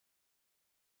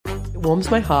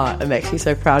warms my heart. It makes me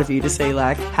so proud of you to see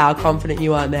like how confident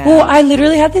you are now. Well, I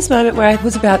literally had this moment where I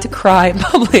was about to cry in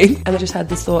public and I just had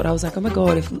this thought. I was like, oh my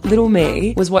God, if little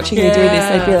me was watching me do this,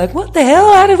 they'd be like, what the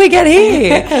hell? How did we get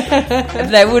here?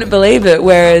 They wouldn't believe it.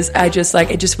 Whereas I just like,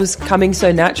 it just was coming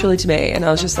so naturally to me. And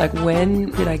I was just like,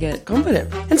 when did I get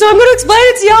confident? And so I'm going to explain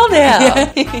it to y'all now.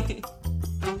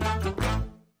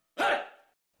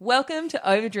 Welcome to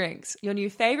Overdrinks, your new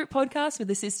favourite podcast with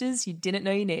the sisters you didn't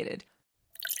know you needed.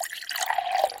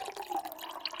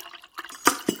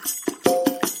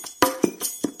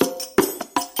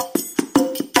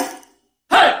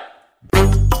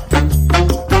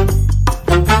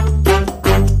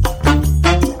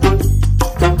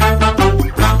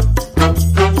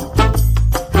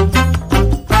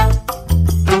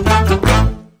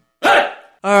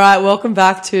 Welcome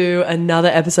back to another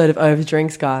episode of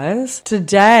Overdrinks, guys.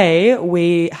 Today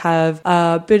we have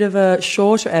a bit of a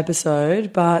shorter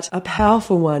episode, but a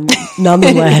powerful one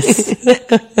nonetheless.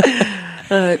 I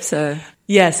hope so.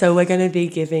 Yeah, so we're going to be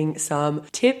giving some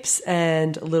tips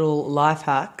and little life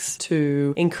hacks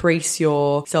to increase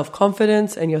your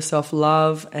self-confidence and your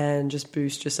self-love and just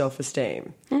boost your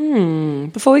self-esteem.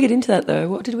 Before we get into that, though,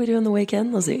 what did we do on the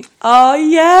weekend, Lizzie? Oh,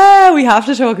 yeah, we have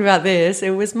to talk about this. It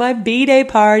was my B-Day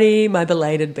party, my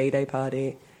belated B-Day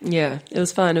party. Yeah, it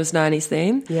was fun. It was 90s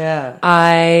theme. Yeah.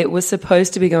 I was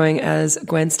supposed to be going as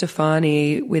Gwen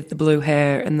Stefani with the blue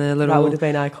hair and the little that would have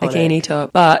been iconic. Bikini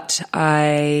top, but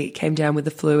I came down with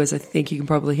the flu, as I think you can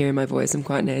probably hear in my voice. I'm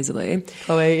quite nasally.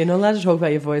 Chloe, you're not allowed to talk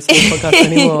about your voice on the podcast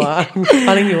anymore. I'm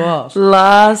cutting you off.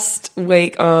 Last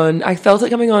week I felt it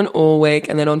coming on all week,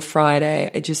 and then on Friday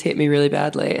it just hit me really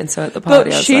badly, and so at the party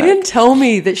but I was she like, didn't tell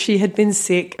me that she had been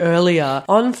sick earlier.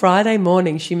 On Friday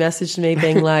morning she messaged me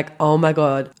being like, oh my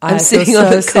God, I'm sitting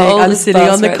on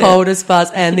the coldest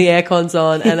bus and the aircon's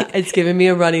on and it's giving me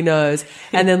a runny nose.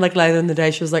 And then like later in the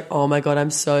day she was like, oh my God,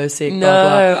 I'm so sick. No,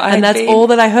 blah, blah. And that's all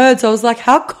that I heard. So I was like,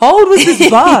 how cold was this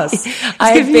bus?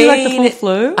 It's giving me like the full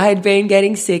flu. I had been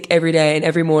getting sick every day, and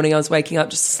every morning I was waking up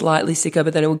just slightly sicker,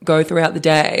 but then it would go throughout the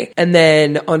day. And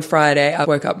then on Friday I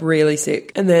woke up really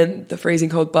sick, and then the freezing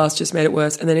cold bus just made it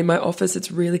worse. And then in my office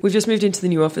we've just moved into the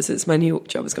new offices. My new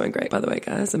job is going great, by the way,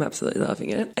 guys. I'm absolutely loving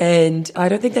it. And I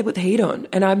don't think they put the heat on,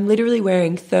 and I'm literally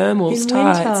wearing thermals,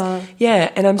 tights.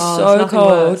 Yeah, and I'm so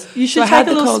cold. Worse. You should take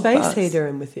a little space heater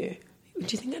in with you. Do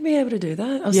you think I'd be able to do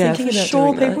that? I was yeah, thinking for about sure.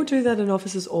 doing that. People do that in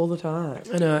offices all the time.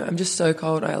 I know. I'm just so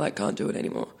cold. I can't do it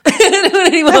anymore. I can't do it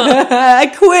anymore. I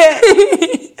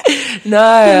quit. No,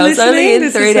 I was only in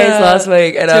 3 days last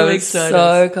week, and I was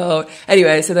so cold.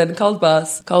 Anyway, so then cold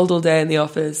bus, cold all day in the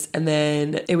office, and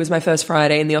then it was my first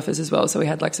Friday in the office as well, so we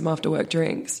had like some after work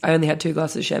drinks. I only had 2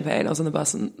 glasses of champagne. I was on the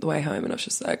bus on the way home, and I was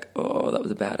just like, oh, that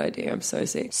was a bad idea. I'm so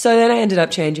sick. So then I ended up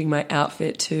changing my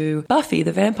outfit to Buffy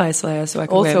the Vampire Slayer, so I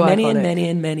could wear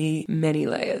many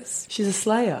layers. She's a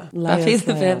slayer. Buffy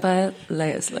the Vampire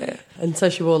Slayer. And so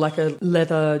she wore like a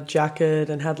leather jacket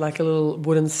and had like a little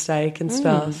wooden stake and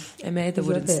stuff. I made the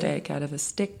wooden stake out of a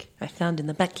stick I found in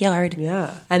the backyard.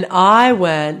 Yeah. And I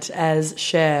went as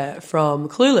Cher from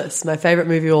Clueless, my favourite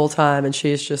movie of all time, and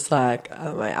she's just like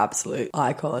my absolute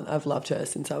icon. I've loved her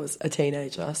since I was a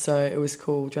teenager, so it was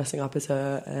cool dressing up as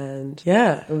her, and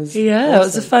yeah, it was awesome. It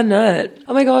was a fun night.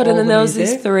 Oh my God, and then there was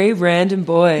these 3 random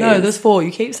boys. No, there's 4.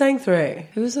 You keep saying 3.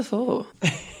 Who was the 4?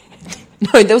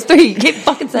 No, there was 3. You keep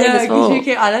fucking saying there's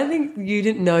 4. I don't think you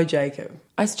didn't know Jacob.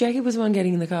 Jacob was the one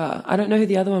getting in the car. I don't know who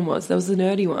the other one was. There was the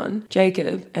nerdy one,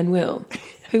 Jacob and Will.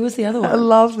 Who was the other one? I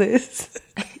love this.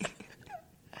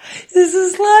 This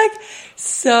is like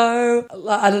so,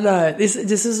 I don't know. This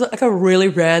is like a really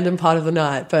random part of the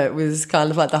night, but it was kind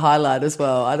of like the highlight as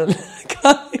well. I don't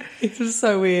know. It was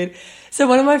so weird. So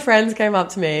one of my friends came up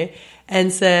to me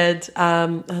and said,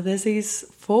 there's these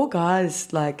 4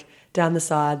 guys like down the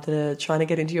side that are trying to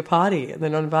get into your party and they're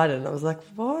not invited. And I was like,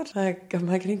 what? Like, am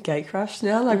I getting gay crushed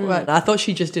now? Like, what? And I thought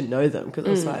she just didn't know them because I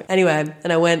was like, anyway,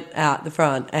 and I went out the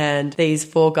front and these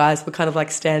 4 guys were kind of like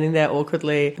standing there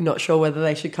awkwardly, not sure whether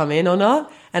they should come in or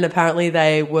not. And apparently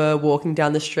they were walking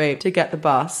down the street to get the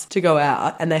bus to go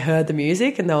out, and they heard the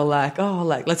music and they were like, oh,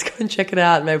 like, let's go and check it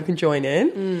out. Maybe we can join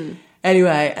in.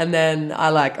 Anyway, and then I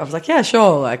was like, yeah,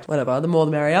 sure, like, whatever, the more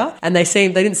the merrier. And they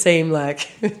didn't seem like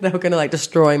they were going to, like,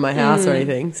 destroy my house or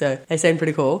anything, so they seemed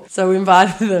pretty cool. So we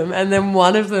invited them, and then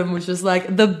one of them was just,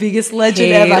 like, the biggest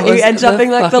legend ever. He ended up being,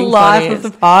 like, the life of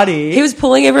the party. He was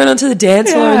pulling everyone onto the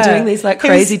dance floor and doing these, like,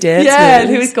 crazy dance moves. Yeah, and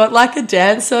he was got, like, a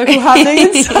dance circle happening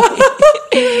and stuff.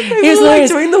 He was like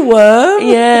doing the worm.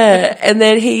 Yeah. And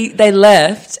then they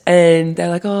left and they're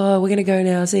like, oh, we're going to go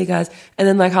now. See you guys. And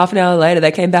then like half an hour later,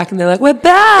 they came back and they're like, we're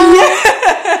back.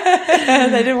 Yeah. Yeah,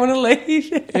 they didn't want to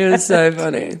leave. It was so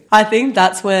funny. I think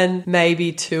that's when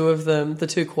maybe two of them, the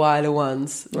two quieter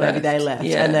ones, maybe they left.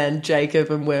 Yeah. And then Jacob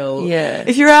and Will. Yeah.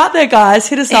 If you're out there, guys,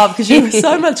 hit us up because you were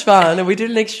so much fun and we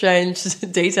didn't exchange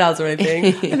details or anything.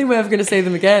 I think we're ever going to see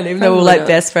them again, even though we're like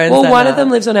best friends. Well, one of them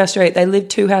lives on our street. They live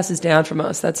 2 houses down from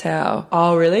us. That's how.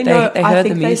 Oh, really? They heard I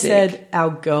think the they music. said our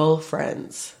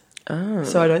girlfriends. Oh.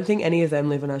 So I don't think any of them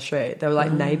live on our street. They were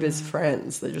like neighbours'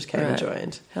 friends that just came and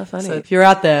joined. How funny. So if you're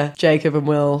out there, Jacob and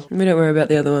Will. We don't worry about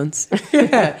the other ones.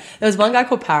 Yeah. There was one guy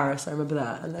called Paris. I remember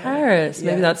that. And Paris.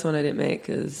 Maybe that's one I didn't make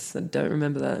because I don't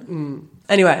remember that.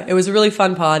 Anyway, it was a really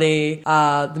fun party.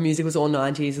 The music was all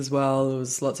 90s as well. It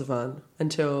was lots of fun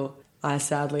until I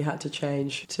sadly had to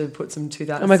change to put some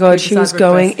 2000s. Oh my God, she was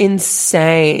going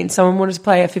insane. Someone wanted to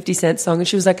play a 50 Cent song and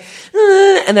she was like,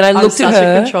 and then I looked at her. I'm such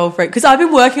a control freak because I've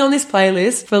been working on this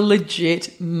playlist for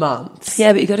legit months.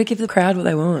 Yeah, but you got to give the crowd what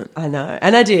they want. I know.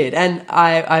 And I did. And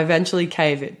I eventually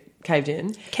caved in. Caved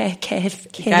in? Caved in?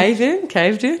 Caved in?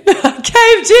 Caved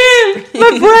in!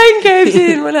 My brain caved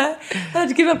in when I had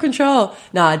to give up control.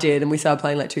 No, I did. And we started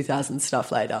playing like 2000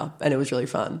 stuff later. And it was really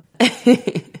fun.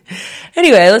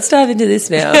 Anyway, let's dive into this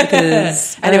now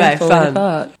because anyway, fun.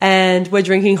 Apart. And we're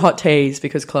drinking hot teas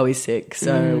because Chloe's sick.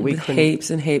 So we with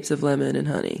heaps and heaps of lemon and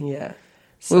honey. Yeah.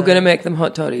 So. We're going to make them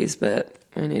hot toddies, but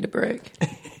I need a break.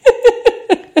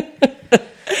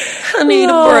 I need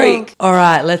a break. All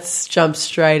right, let's jump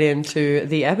straight into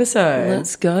the episode.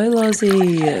 Let's go,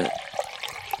 Lozzie.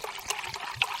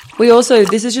 We also,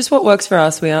 this is just what works for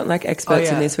us. We aren't like experts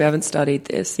in this. We haven't studied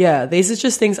this. Yeah, these are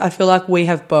just things I feel like we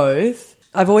have both.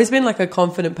 I've always been like a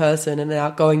confident person and an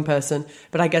outgoing person,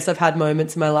 but I guess I've had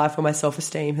moments in my life where my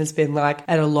self-esteem has been like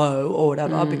at a low or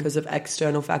whatever because of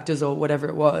external factors or whatever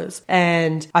it was.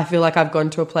 And I feel like I've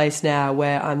gotten to a place now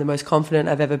where I'm the most confident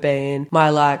I've ever been. My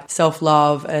like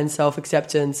self-love and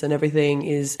self-acceptance and everything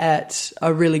is at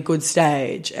a really good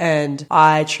stage. And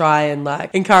I try and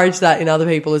like encourage that in other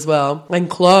people as well. And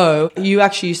Chloe, you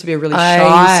actually used to be really shy.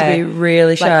 I used to be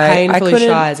really shy. Like painfully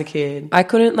shy as a kid. I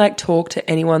couldn't like talk to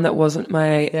anyone that wasn't my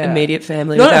immediate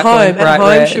family. Not at home. At home,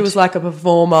 red. she was like a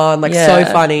performer and like so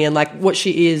funny and like what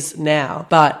she is now.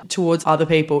 But towards other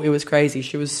people, it was crazy.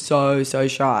 She was so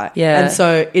shy. Yeah. And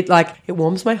so it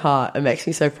warms my heart. It makes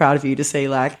me so proud of you to see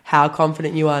like how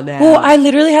confident you are now. Well, I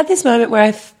literally had this moment where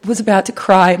I was about to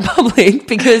cry in public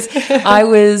because I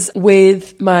was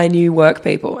with my new work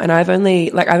people and I've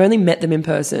only met them in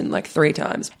person like 3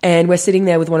 times. And we're sitting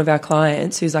there with one of our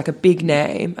clients who's like a big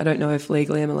name. I don't know if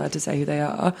legally I'm allowed to say who they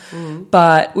are.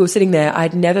 But we were sitting there.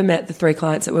 I'd never met the 3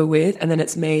 clients that we're with, and then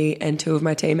it's me and 2 of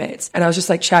my teammates. And I was just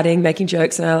like chatting, making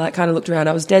jokes, and I like kind of looked around.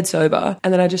 I was dead sober.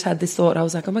 And then I just had this thought. I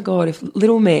was like, oh my God, if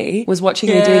little me was watching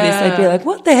me do this, they'd be like,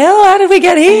 what the hell? How did we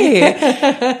get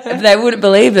here? They wouldn't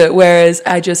believe it. Whereas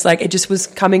I just like, it just was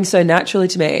coming so naturally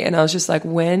to me. And I was just like,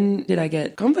 when did I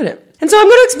get confident? And so I'm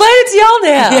going to explain it to y'all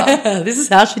now. Yeah, this is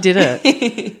how she did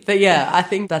it. But yeah, I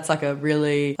think that's like a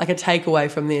really, like a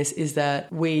takeaway from this is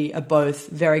that we are both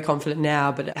very confident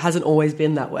now, but it hasn't always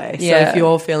been that way. So if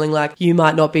you're feeling like you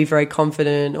might not be very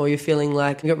confident or you're feeling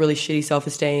like you've got really shitty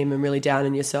self-esteem and really down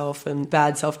in yourself and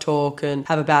bad self-talk and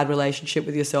have a bad relationship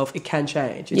with yourself, it can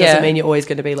change. It doesn't mean you're always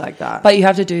going to be like that. But you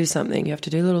have to do something. You have to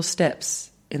do little steps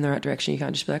in the right direction. You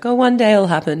can't just be like, oh, one day it'll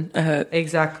happen, I hope.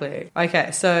 Exactly.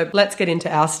 Okay, so let's get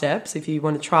into our steps. If you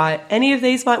want to try any of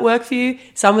these might work for you,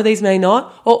 some of these may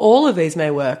not, or all of these may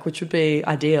work, which would be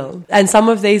ideal. And some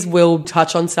of these will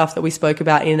touch on stuff that we spoke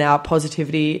about in our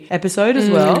positivity episode as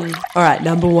well. All right,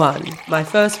 number 1. My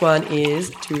first one is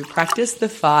to practice the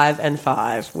 5 and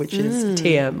 5, which is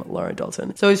TM, Lauren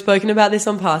Dalton. So we've spoken about this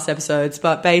on past episodes,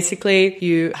 but basically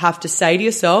you have to say to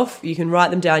yourself, you can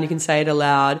write them down, you can say it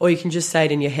aloud, or you can just say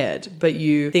it in your head, but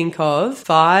you think of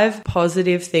 5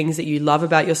 positive things that you love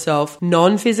about yourself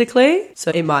non-physically.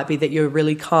 So it might be that you're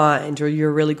really kind, or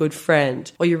you're a really good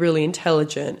friend, or you're really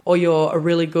intelligent, or you're a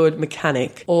really good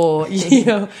mechanic, or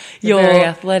you're very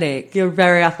athletic. You're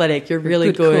very athletic. You're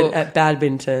really good at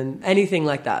badminton. Anything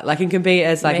like that. Like it can be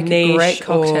as like niche. A great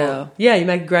cocktail. Or, you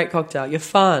make a great cocktail. You're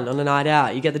fun on a night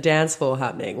out. You get the dance floor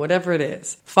happening. Whatever it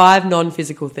is. 5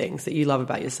 non-physical things that you love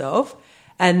about yourself.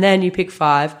 And then you pick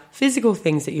 5 physical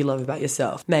things that you love about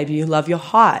yourself. Maybe you love your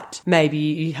height. Maybe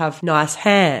you have nice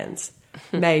hands.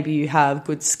 Maybe you have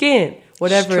good skin.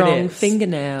 Whatever Strong it is.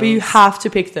 fingernails. But you have to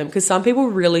pick them because some people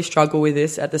really struggle with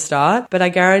this at the start. But I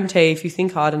guarantee if you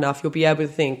think hard enough, you'll be able to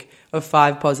think of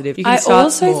 5 positive. You can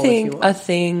start small also think if you want. a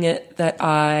thing that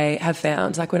I have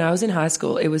found, like when I was in high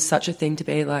school, it was such a thing to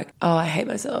be like, oh, I hate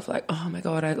myself. Like, oh my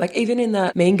God. Like even in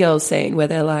that Mean Girls scene where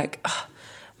they're like, oh,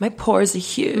 My pores are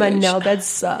huge. My nail beds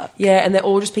suck. Yeah, and they're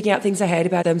all just picking out things they hate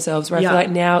about themselves, where I feel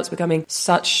like now it's becoming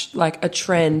such like a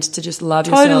trend to just love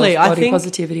yourself, body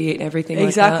positivity and everything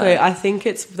exactly. like that. I think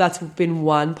that's been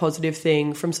one positive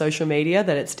thing from social media,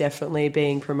 that it's definitely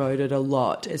being promoted a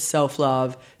lot. It's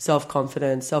self-love,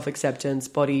 self-confidence, self-acceptance,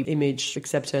 body image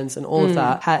acceptance, and all of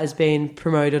that has been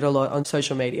promoted a lot on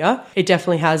social media. It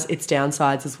definitely has its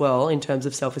downsides as well in terms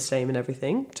of self-esteem and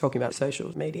everything, talking about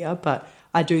social media, but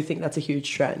I do think that's a huge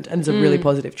trend, and it's a really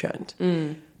positive trend.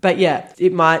 But yeah,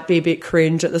 it might be a bit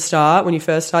cringe at the start when you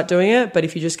first start doing it, but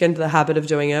if you just get into the habit of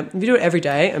doing it, if you do it every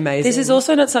day, amazing. This is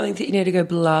also not something that you need to go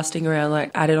blasting around,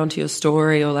 like add it onto your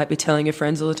story or like be telling your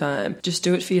friends all the time. Just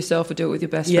do it for yourself or do it with your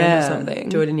best friend or something.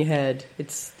 Do it in your head.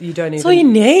 You don't even... That's all you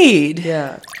need.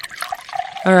 Yeah.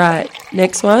 All right,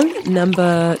 next one,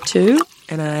 number 2,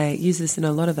 and I use this in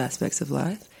a lot of aspects of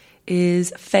life,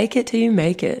 is fake it till you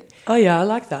make it. Oh, yeah, I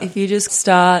like that. If you just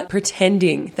start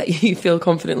pretending that you feel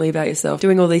confidently about yourself,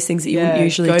 doing all these things that you wouldn't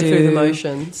usually do. Go through the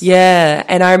motions. Yeah.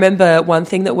 And I remember one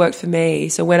thing that worked for me.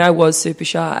 So when I was super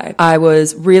shy, I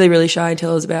was really, really shy until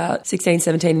I was about 16,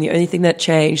 17. And the only thing that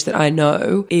changed that I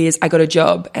know is I got a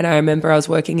job. And I remember I was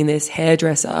working in this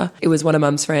hairdresser. It was one of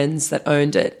Mum's friends that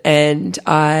owned it. And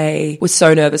I was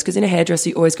so nervous because in a hairdresser,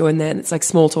 you always go in there and it's like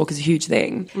small talk is a huge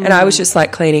thing. And I was just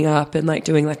like cleaning up and like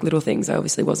doing like little things. I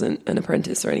obviously wasn't an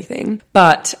apprentice or anything.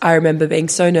 But I remember being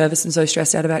so nervous and so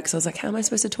stressed out about it because I was like, how am I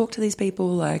supposed to talk to these people?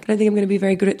 Like, I don't think I'm going to be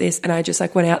very good at this. And I just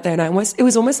like went out there and it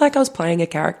was almost like I was playing a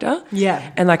character.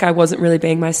 Yeah. And like I wasn't really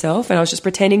being myself and I was just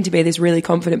pretending to be this really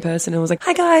confident person. And I was like,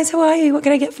 hi guys, how are you? What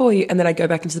can I get for you? And then I'd go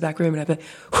back into the back room and I'd be like,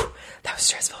 whew, that was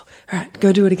stressful. All right,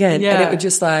 go do it again. Yeah. And it would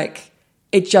just like...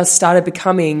 it just started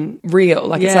becoming real.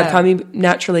 Like it started coming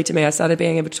naturally to me. I started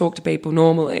being able to talk to people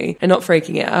normally and not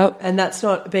freaking out. And that's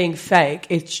not being fake.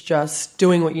 It's just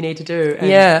doing what you need to do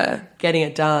and getting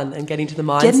it done and getting to the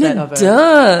mindset of it.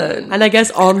 Done. And I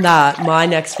guess on that, my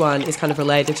next one is kind of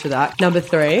related to that. Number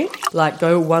 3, like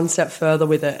go one step further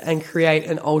with it and create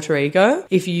an alter ego.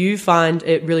 If you find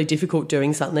it really difficult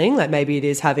doing something, like maybe it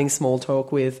is having small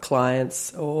talk with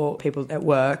clients or people at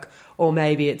work, or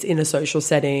maybe it's in a social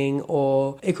setting,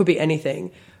 or it could be anything.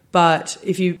 But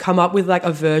if you come up with like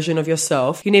a version of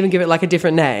yourself, you can even give it like a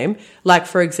different name. Like,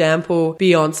 for example,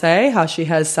 Beyonce, how she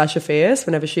has Sasha Fierce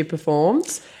whenever she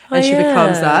performs. And she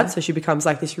becomes that. So she becomes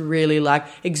like this really like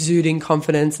exuding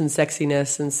confidence and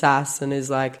sexiness and sass and is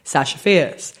like Sasha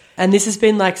Fierce. And this has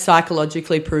been like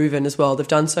psychologically proven as well. They've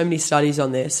done so many studies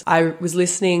on this. I was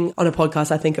listening on a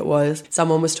podcast, I think it was,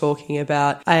 someone was talking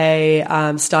about a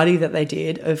study that they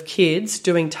did of kids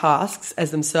doing tasks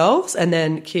as themselves and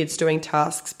then kids doing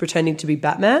tasks pretending to be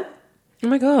Batman. Oh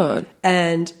my God.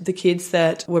 And the kids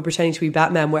that were pretending to be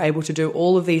Batman were able to do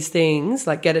all of these things,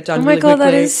 like get it done really quickly. Oh my God,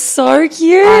 that is so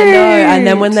cute. I know. And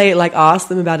then when they like asked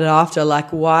them about it after, like,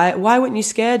 why weren't you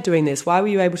scared doing this? Why were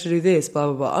you able to do this?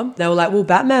 Blah, blah, blah. They were like, well,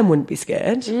 Batman wouldn't be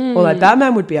scared. Or like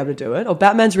Batman would be able to do it. Or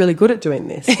Batman's really good at doing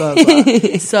this. Blah, blah,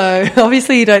 blah. So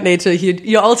obviously you don't need to,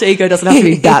 your alter ego doesn't have to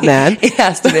be Batman. It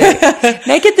has to be.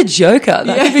 Make it the Joker.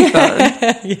 That could be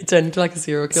fun. You turn into like a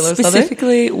serial killer or something.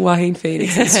 Specifically, Joaquin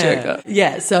Phoenix is Joker.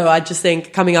 Yeah, so I just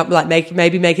think coming up, like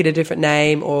maybe make it a different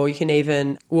name, or you can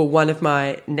even, one of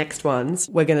my next ones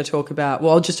we're going to talk about,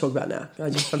 I'll just talk about now. I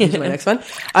just jump into my next one.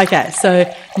 Okay, so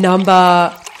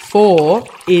number 4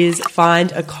 is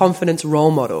find a confidence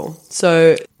role model.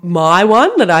 So my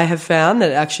one that I have found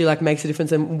that actually like makes a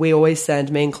difference, and we always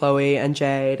send, me and Chloe and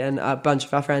Jade and a bunch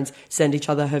of our friends send each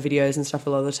other her videos and stuff a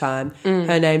lot of the time.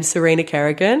 Her name's Serena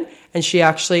Kerrigan, and she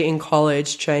actually in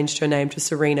college changed her name to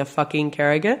Serena fucking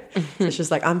Kerrigan. So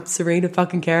she's like, I'm Serena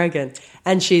fucking Kerrigan.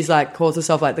 And she's like, calls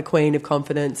herself like the queen of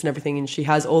confidence and everything. And she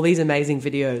has all these amazing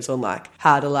videos on like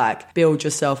how to like build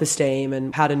your self-esteem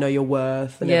and how to know your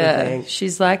worth and everything.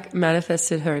 She's like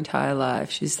manifested her entire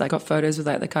life. She's like got photos with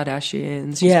like the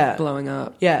Kardashians. She's blowing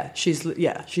up. Yeah. She's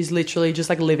literally just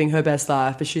like living her best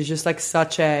life. But she's just like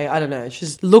such a, I don't know,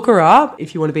 just look her up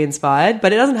if you want to be inspired.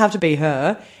 But it doesn't have to be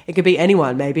her. It could be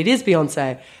anyone. Maybe it is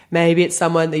Beyonce. Maybe it's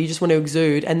someone that you just want to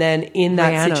exude. And then in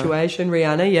that situation,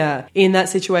 Rihanna, in that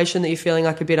situation that you're feeling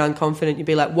like a bit unconfident, you'd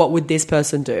be like, what would this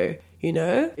person do? You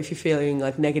know, if you're feeling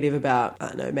like negative about, I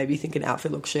don't know, maybe you think an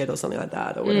outfit looks shit or something like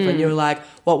that or whatever. And you're like,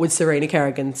 what would Serena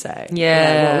Kerrigan say?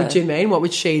 Yeah. Like, what would Jimin? What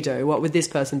would she do? What would this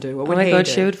person do? What would he do? Oh my God,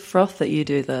 she would froth that you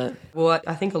do that. Well,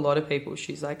 I think a lot of people,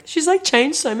 she's like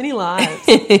changed so many lives.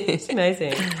 It's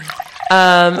amazing.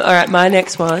 All right, my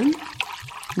next one,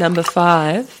 number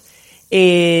 5,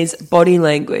 is body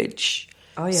language.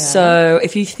 Oh, yeah. So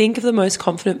if you think of the most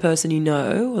confident person you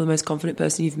know or the most confident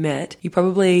person you've met, you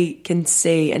probably can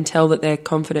see and tell that they're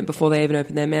confident before they even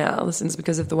open their mouths, and it's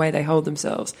because of the way they hold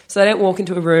themselves. So they don't walk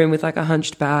into a room with like a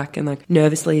hunched back and like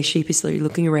nervously, sheepishly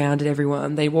looking around at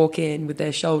everyone. They walk in with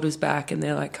their shoulders back and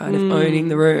they're like kind of owning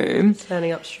the room.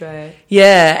 Standing up straight.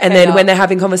 Yeah, and then when they're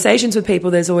having conversations with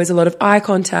people, there's always a lot of eye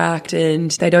contact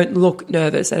and they don't look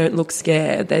nervous, they don't look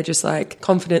scared. They're just like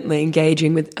confidently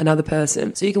engaging with another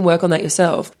person. So you can work on that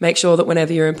yourself. Make sure that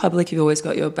whenever you're in public, you've always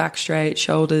got your back straight,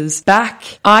 shoulders back,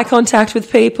 eye contact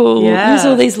with people. Yeah. Use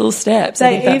all these little steps.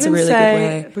 I think that's a really good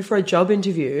way. Before a job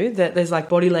interview, that there's like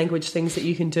body language things that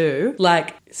you can do,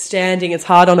 like standing. It's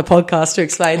hard on a podcast to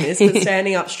explain this, but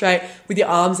standing up straight with your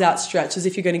arms outstretched as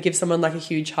if you're going to give someone like a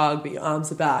huge hug, but your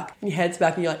arms are back and your head's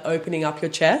back and you're like opening up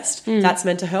your chest. That's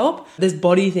meant to help. There's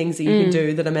body things that you can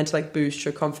do that are meant to like boost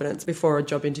your confidence before a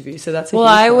job interview. So that's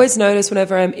I always notice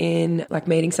whenever I'm in like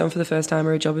meeting someone for the first time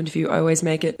or a job interview, I always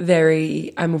make it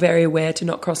I'm very aware to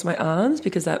not cross my arms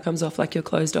because that comes off like you're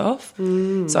closed off.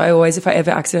 So I always, if I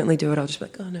ever accidentally do it, I'll just be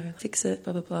like, oh no, fix it,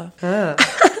 blah, blah, blah.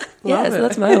 Yeah, so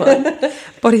that's my one.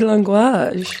 Body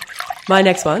language. My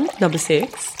next one, number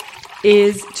 6,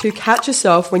 is to catch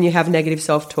yourself when you have negative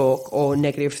self-talk or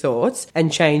negative thoughts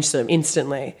and change them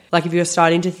instantly. Like if you're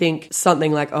starting to think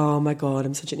something like, oh my God,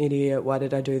 I'm such an idiot, why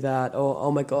did I do that? Or,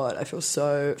 oh my God, I feel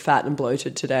so fat and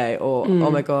bloated today. Or, oh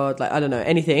my God, like, I don't know,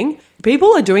 anything.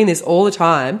 People are doing this all the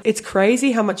time. It's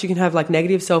crazy how much you can have like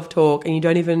negative self-talk and you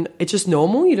don't even, it's just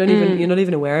normal. You're not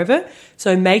even aware of it.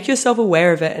 So make yourself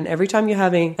aware of it. And every time you're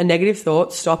having a negative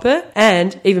thought, stop it.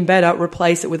 And even better,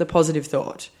 replace it with a positive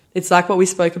thought. It's like what we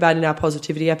spoke about in our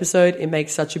positivity episode. It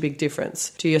makes such a big difference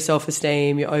to your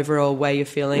self-esteem, your overall way you're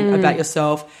feeling about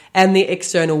yourself and the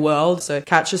external world. So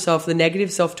catch yourself. The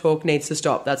negative self-talk needs to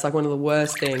stop. That's like one of the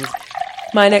worst things.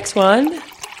 My next one,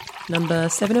 number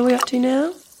 7 are we up to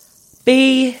now?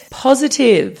 Be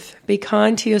positive. Be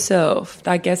kind to yourself.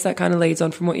 I guess that kind of leads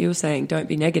on from what you were saying. Don't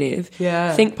be negative.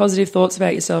 Yeah. Think positive thoughts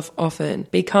about yourself often.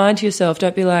 Be kind to yourself.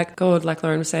 Don't be like, God, like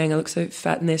Lauren was saying, I look so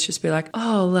fat in this. Just be like,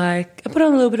 oh, like, I put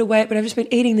on a little bit of weight, but I've just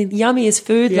been eating the yummiest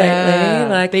food lately.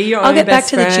 Like, be your own I'll get back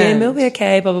best to the friend. gym. It'll be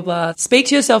okay, blah, blah, blah. Speak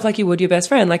to yourself like you would your best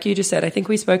friend. Like you just said, I think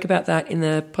we spoke about that in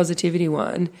the positivity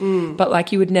one. But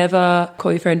like you would never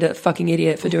call your friend a fucking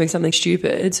idiot for doing something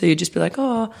stupid. So you'd just be like,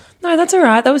 oh, no, that's all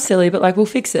right. That was silly, but like we'll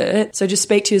fix it. So just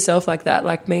speak to yourself like that.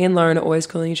 Like me and Lauren are always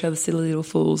calling each other silly little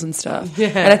fools and stuff. Yeah.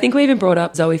 And I think we even brought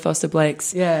up Zoe Foster Blake's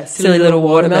silly little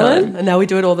watermelon. And now we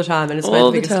do it all the time and it's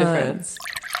all made the the biggest time. difference.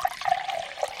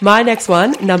 My next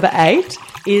one, number 8,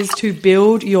 is to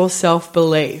build your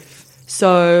self-belief.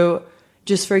 So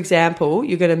just for example,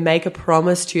 you're going to make a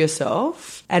promise to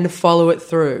yourself and follow it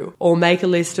through, or make a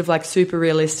list of like super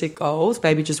realistic goals,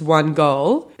 maybe just one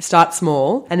goal, start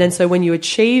small. And then so when you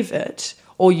achieve it,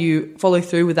 or you follow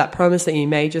through with that promise that you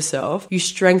made yourself, you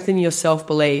strengthen your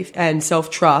self-belief and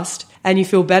self-trust and you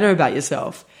feel better about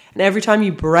yourself. And every time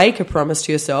you break a promise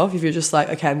to yourself, if you're just like,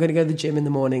 okay, I'm going to go to the gym in the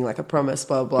morning, like a promise,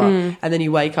 blah, blah, blah, and then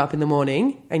you wake up in the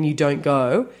morning and you don't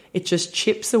go, it just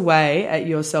chips away at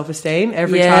your self-esteem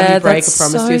every time you break a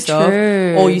promise to yourself.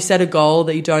 True. Or you set a goal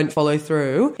that you don't follow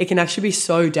through. It can actually be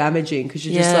so damaging because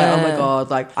you're just like, oh my God,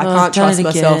 like I can't trust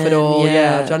myself at all.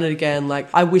 Yeah, I've done it again. Like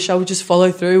I wish I would just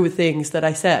follow through with things that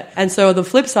I set. And so the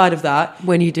flip side of that,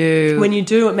 when you do,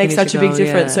 it makes such a big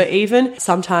difference. So even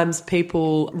sometimes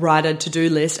people write a to-do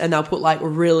list and they'll put like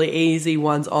really easy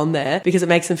ones on there because it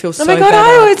makes them feel so my God, better.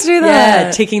 I always do that.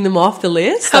 Yeah, ticking them off the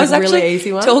list. I was like actually really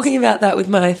easy ones. talking about that with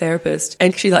my therapist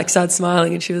and she like started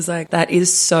smiling and she was like, that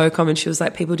is so common. She was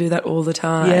like, people do that all the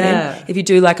time. Yeah. If you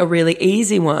do like a really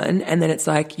easy one and then it's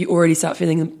like you already start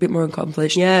feeling a bit more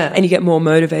accomplished and you get more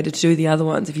motivated to do the other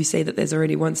ones if you see that there's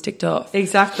already ones ticked off.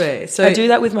 Exactly. So I do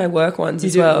that with my work ones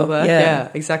as well. Work?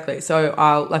 Yeah, exactly. So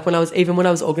I'll like when I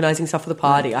was organizing stuff for the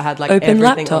party, I had like open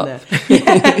everything laptop. on there.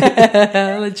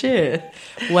 Yeah, legit.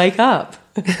 Wake up.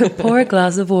 Pour a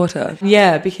glass of water.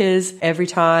 Yeah, because every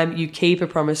time you keep a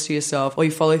promise to yourself or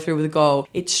you follow through with a goal,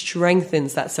 it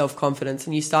strengthens that self-confidence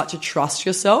and you start to trust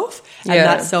yourself. And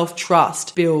that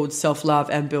self-trust builds self-love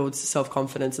and builds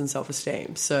self-confidence and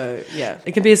self-esteem. So, yeah,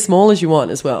 it can be as small as you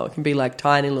want as well. It can be like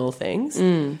tiny little things.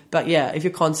 But, yeah, if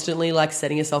you're constantly like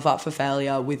setting yourself up for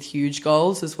failure with huge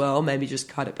goals as well, maybe just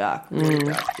cut it back. Really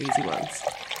back. Easy ones.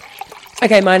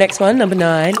 Okay, my next one, number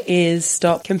 9, is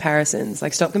stop comparisons.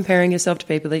 Like, stop comparing yourself to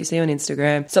people that you see on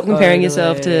Instagram. Stop comparing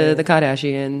yourself to the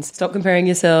Kardashians. Stop comparing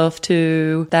yourself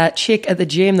to that chick at the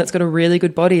gym that's got a really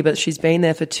good body, but she's been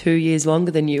there for 2 years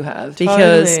longer than you have.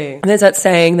 Because there's that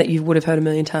saying that you would have heard a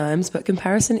million times, but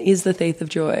comparison is the thief of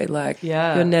joy. Like,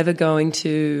 you're never going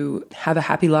to have a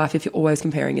happy life if you're always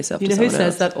comparing yourself to someone else. You know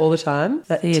who says that all the time?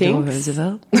 That Theodore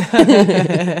Roosevelt.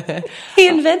 He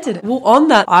invented it. Well, on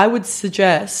that, I would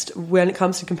suggest when it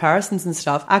comes to comparisons and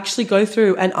stuff, actually go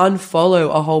through and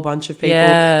unfollow a whole bunch of people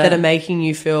that are making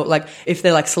you feel like, if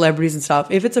they're like celebrities and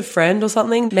stuff, if it's a friend or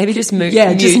something, maybe just mute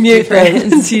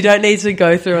friends. You don't need to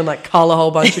go through and like cull a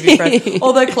whole bunch of your friends.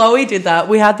 Although Chloe did that.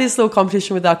 We had this little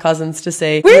competition with our cousins to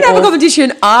see. We didn't have a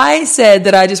competition. I said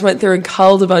that I just went through and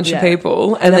culled a bunch of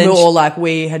people. And then we were all like,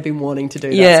 we had been wanting to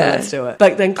do that, so let's do it.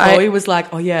 But then Chloe was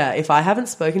like, oh yeah, if I haven't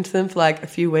spoken to them for like a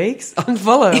few weeks,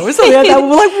 unfollow. Or something like that.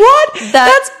 We're like, what?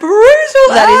 That's brutal.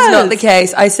 That is not the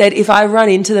case. I said if I run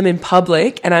into them in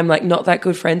public and I'm like not that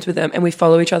good friends with them and we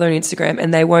follow each other on Instagram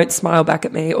and they won't smile back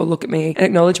at me or look at me and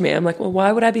acknowledge me, I'm like, well,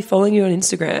 why would I be following you on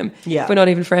Instagram if we're not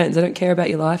even friends? I don't care about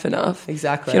your life enough.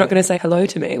 Exactly. If you're not going to say hello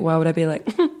to me, why would I be like,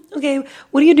 okay,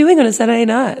 what are you doing on a Saturday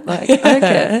night? Like, I don't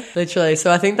care. Literally.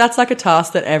 So I think that's like a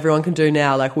task that everyone can do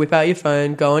now. Like, whip out your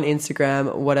phone, go on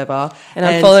Instagram, whatever. And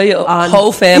unfollow your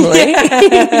whole family.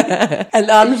 And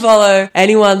unfollow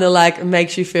anyone that like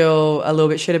makes you feel a little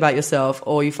bit shit about yourself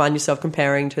or you find yourself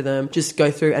comparing to them. Just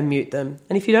go through and mute them.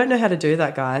 And if you don't know how to do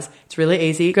that, guys, it's really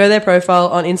easy. Go to their profile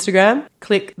on Instagram,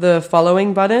 click the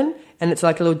following button, and it's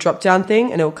like a little drop-down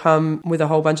thing, and it'll come with a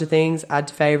whole bunch of things, add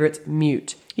to favorites,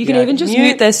 mute. You can even just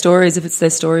mute their stories if it's their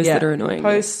stories that are annoying.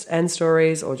 Posts and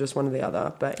stories or just one or the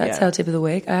other. But that's our tip of the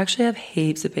week. I actually have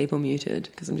heaps of people muted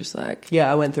because I'm just like...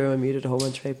 Yeah, I went through and muted a whole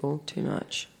bunch of people. Too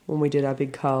much. When we did our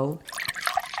big cull.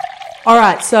 All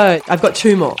right, so I've got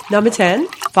 2 more. Number 10,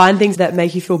 find things that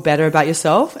make you feel better about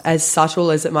yourself, as subtle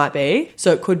as it might be.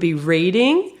 So it could be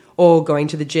reading, or going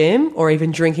to the gym, or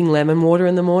even drinking lemon water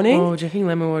in the morning. Oh, drinking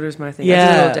lemon water is my thing. Yeah,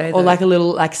 I do it all day, or like a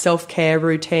little like self-care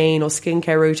routine or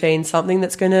skincare routine, something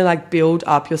that's going to like build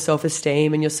up your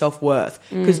self-esteem and your self-worth.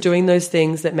 Because doing those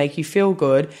things that make you feel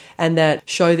good and that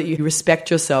show that you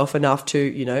respect yourself enough to,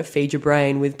 you know, feed your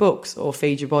brain with books or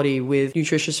feed your body with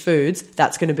nutritious foods,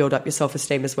 that's going to build up your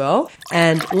self-esteem as well.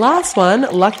 And last one,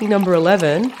 lucky number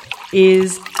 11,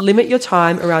 is limit your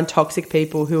time around toxic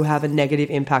people who have a negative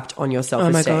impact on your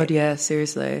self-esteem. Oh my God, yeah,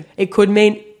 seriously. It could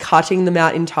mean cutting them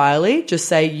out entirely. Just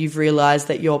say you've realized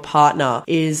that your partner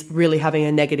is really having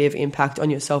a negative impact on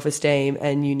your self-esteem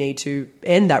and you need to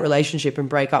end that relationship and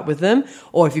break up with them.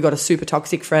 Or if you've got a super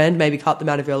toxic friend, maybe cut them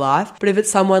out of your life. But if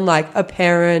it's someone like a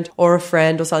parent or a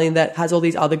friend or something that has all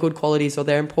these other good qualities or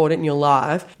they're important in your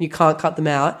life, you can't cut them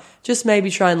out, just maybe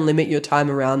try and limit your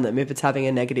time around them if it's having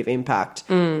a negative impact.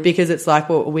 Because it's like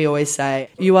what we always say,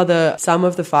 you are the sum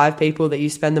of the 5 people that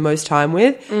you spend the most time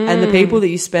with, and the people that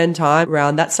you spend time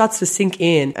around, that starts to sink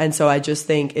in. And so I just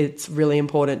think it's really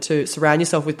important to surround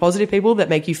yourself with positive people that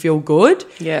make you feel good.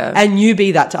 Yeah. And you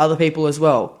be that to other people as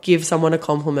well. Give someone a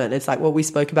compliment. It's like what we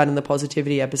spoke about in the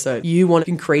positivity episode. You want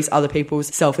to increase other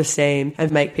people's self-esteem and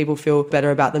make people feel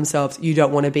better about themselves. You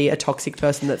don't want to be a toxic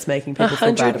person that's making people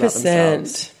feel bad about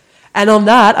themselves. And on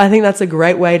that, I think that's a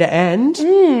great way to end.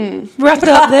 Wrap it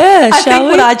up there, shall we? I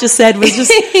think what I just said was just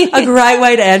a great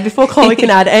way to end. Before Chloe can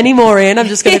add any more in, I'm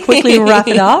just going to quickly wrap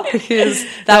it up because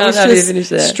that was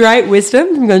just straight wisdom.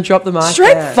 I'm going to drop the mic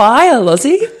straight fire,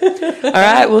 Lozzie. All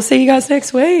right, we'll see you guys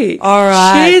next week. All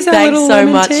right. Cheers, thanks so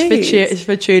much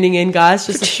for tuning in, guys.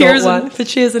 Just a short one. For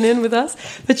cheersing in with us.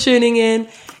 For tuning in.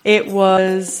 It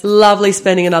was lovely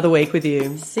spending another week with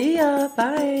you. See ya.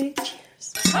 Bye.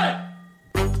 Cheers.